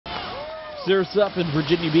Surf's up in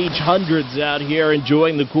Virginia Beach. Hundreds out here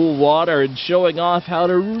enjoying the cool water and showing off how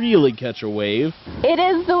to really catch a wave. It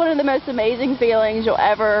is one of the most amazing feelings you'll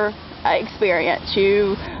ever experience.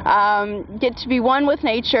 You get to be one with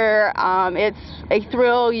nature. It's a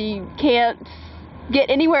thrill you can't get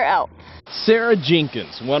anywhere else. Sarah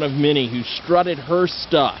Jenkins, one of many who strutted her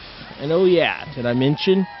stuff. And oh yeah, did I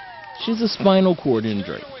mention? She's a spinal cord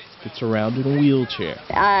injury. Gets around in a wheelchair.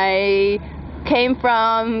 I came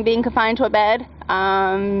from being confined to a bed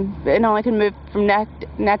and only can move from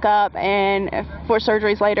neck up, and 4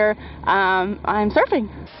 surgeries later, I'm surfing.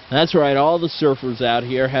 That's right, all the surfers out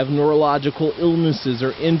here have neurological illnesses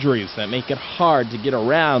or injuries that make it hard to get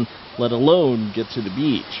around, let alone get to the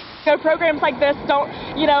beach. Programs like this don't,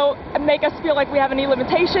 make us feel like we have any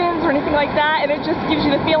limitations or anything like that, and it just gives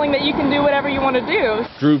you the feeling that you can do whatever you want to do.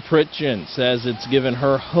 Pritdgen says it's given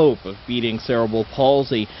her hope of beating cerebral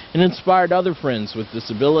palsy and inspired other friends with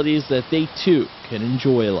disabilities that they too can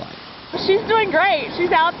enjoy life. She's doing great.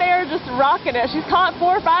 She's out there just rocking it. She's caught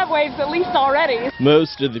 4 or 5 waves at least already.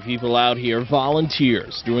 Most of the people out here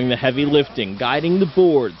volunteers, doing the heavy lifting, guiding the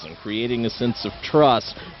boards, and creating a sense of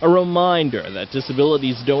trust, a reminder that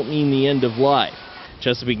disabilities don't mean the end of life.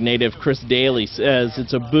 Chesapeake native Chris Daly says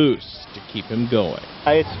it's a boost to keep him going.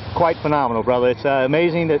 It's quite phenomenal, brother. It's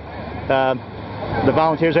amazing that the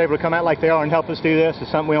volunteers are able to come out like they are and help us do this.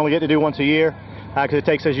 It's something we only get to do once a year because it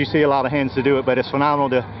takes, as you see, a lot of hands to do it, but it's phenomenal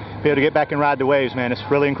to be able to get back and ride the waves, man. It's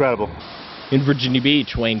really incredible. In Virginia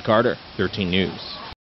Beach, Wayne Carter, 13 News.